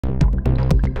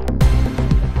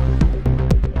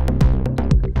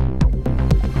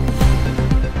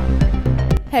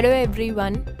Hello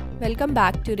everyone, welcome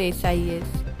back to 𝐏𝐥𝐚𝐲𝐿.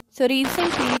 So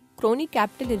recently, crony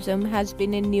capitalism has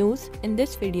been in news. In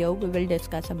this video, we will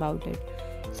discuss about it.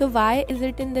 So why is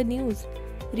it in the news?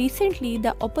 Recently,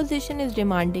 the opposition is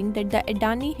demanding that the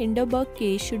Adani Hindenburg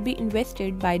case should be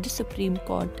investigated by the Supreme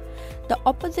Court. The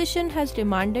opposition has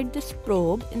demanded this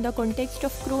probe in the context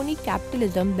of crony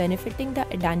capitalism benefiting the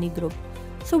Adani Group.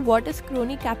 So what is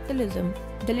crony capitalism?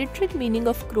 The literal meaning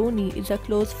of crony is a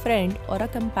close friend or a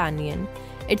companion.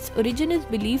 Its origin is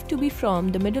believed to be from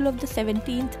the middle of the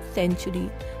 17th century.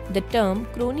 The term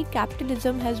crony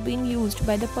capitalism has been used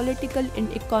by the political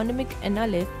and economic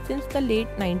analysts since the late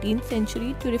 19th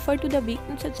century to refer to the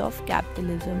weaknesses of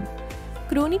capitalism.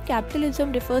 Crony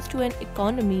capitalism refers to an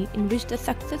economy in which the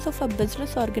success of a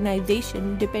business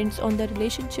organization depends on the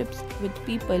relationships with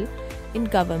people in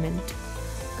government.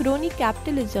 Crony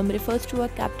capitalism refers to a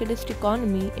capitalist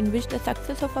economy in which the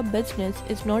success of a business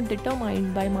is not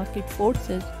determined by market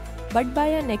forces but by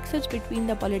a nexus between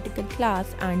the political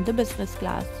class and the business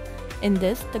class. In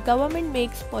this, the government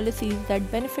makes policies that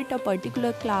benefit a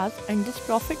particular class, and this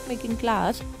profit-making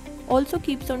class also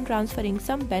keeps on transferring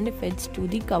some benefits to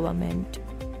the government.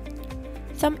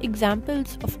 Some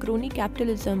examples of crony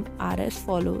capitalism are as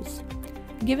follows: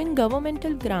 giving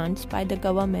governmental grants by the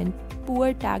government,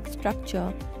 poor tax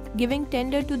structure, giving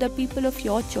tender to the people of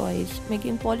your choice,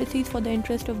 making policies for the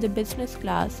interest of the business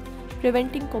class,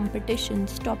 preventing competition,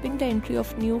 stopping the entry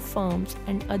of new firms,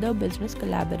 and other business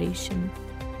collaboration.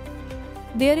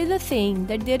 There is a saying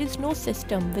that there is no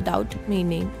system without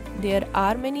meaning. There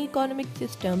are many economic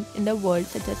systems in the world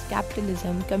such as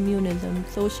capitalism, communism,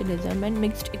 socialism, and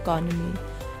mixed economy.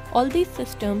 All these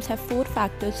systems have four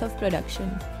factors of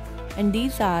production, and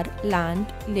these are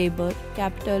land, labor,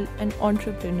 capital, and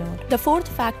entrepreneur. The fourth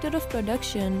factor of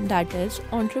production, that is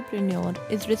entrepreneur,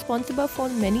 is responsible for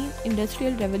many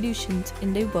industrial revolutions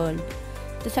in the world.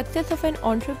 The success of an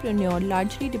entrepreneur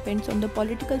largely depends on the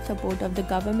political support of the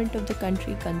government of the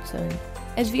country concerned.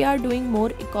 As we are doing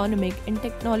more economic and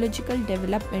technological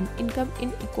development, income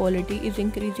inequality is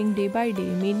increasing day by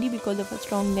day, mainly because of a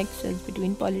strong nexus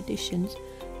between politicians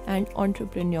and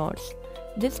entrepreneurs.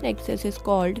 This nexus is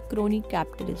called crony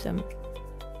capitalism.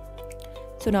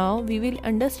 So now we will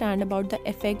understand about the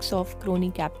effects of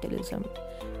crony capitalism.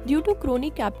 Due to crony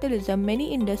capitalism,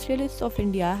 many industrialists of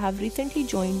India have recently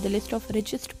joined the list of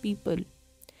richest people.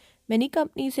 Many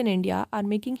companies in India are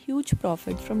making huge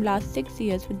profits from last 6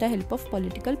 years with the help of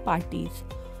political parties.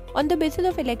 On the basis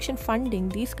of election funding,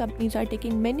 these companies are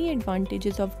taking many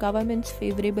advantages of government's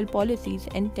favorable policies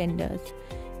and tenders,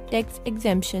 tax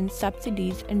exemptions,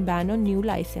 subsidies, and ban on new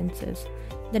licenses.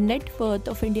 The net worth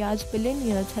of India's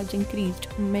billionaires has increased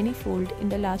manyfold in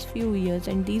the last few years,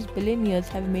 and these billionaires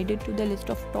have made it to the list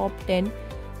of top 10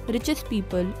 richest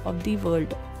people of the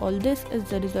world. All this is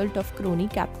the result of crony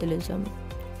capitalism.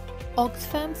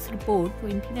 Oxfam's report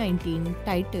 2019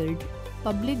 titled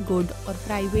Public Good or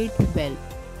Private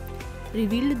Wealth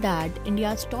revealed that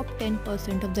India's top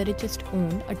 10% of the richest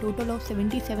own a total of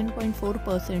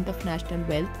 77.4% of national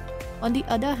wealth. On the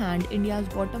other hand, India's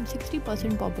bottom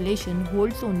 60% population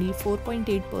holds only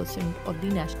 4.8% of the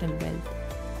national wealth.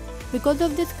 Because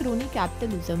of this crony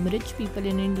capitalism, rich people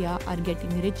in India are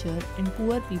getting richer and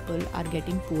poor people are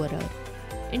getting poorer.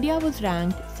 India was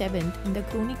ranked 7th in the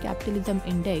Crony Capitalism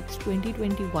Index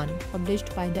 2021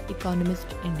 published by The Economist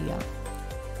India.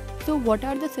 So what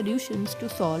are the solutions to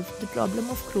solve the problem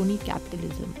of crony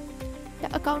capitalism?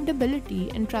 The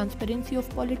accountability and transparency of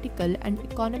political and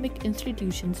economic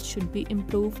institutions should be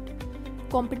improved.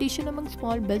 Competition among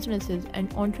small businesses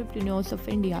and entrepreneurs of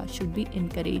India should be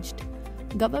encouraged.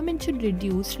 Government should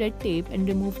reduce red tape and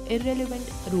remove irrelevant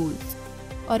rules.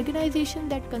 Organizations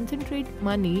that concentrate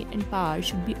money and power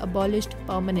should be abolished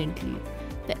permanently.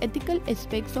 The ethical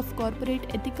aspects of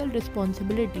corporate ethical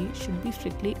responsibility should be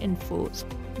strictly enforced.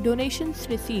 Donations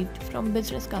received from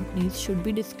business companies should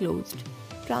be disclosed.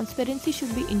 Transparency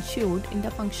should be ensured in the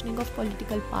functioning of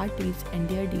political parties and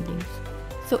their dealings.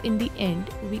 So in the end,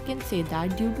 we can say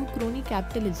that due to crony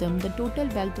capitalism, the total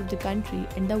wealth of the country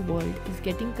and the world is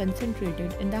getting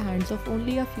concentrated in the hands of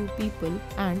only a few people,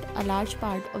 and a large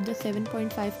part of the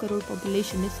 7.5 crore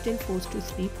population is still forced to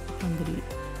sleep hungry.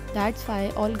 That's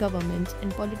why all governments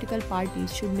and political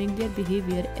parties should make their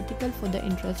behavior ethical for the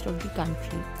interest of the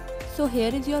country. So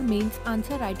here is your mains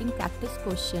answer writing practice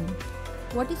question.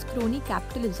 What is crony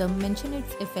capitalism? Mention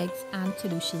its effects and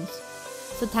solutions.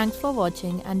 So thanks for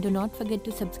watching, and do not forget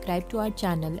to subscribe to our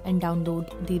channel and download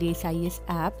the 𝐏𝐥𝐚𝐲𝐿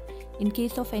app. In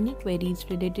case of any queries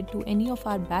related to any of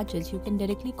our batches, you can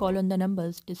directly call on the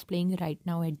numbers displaying right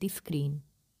now at the screen.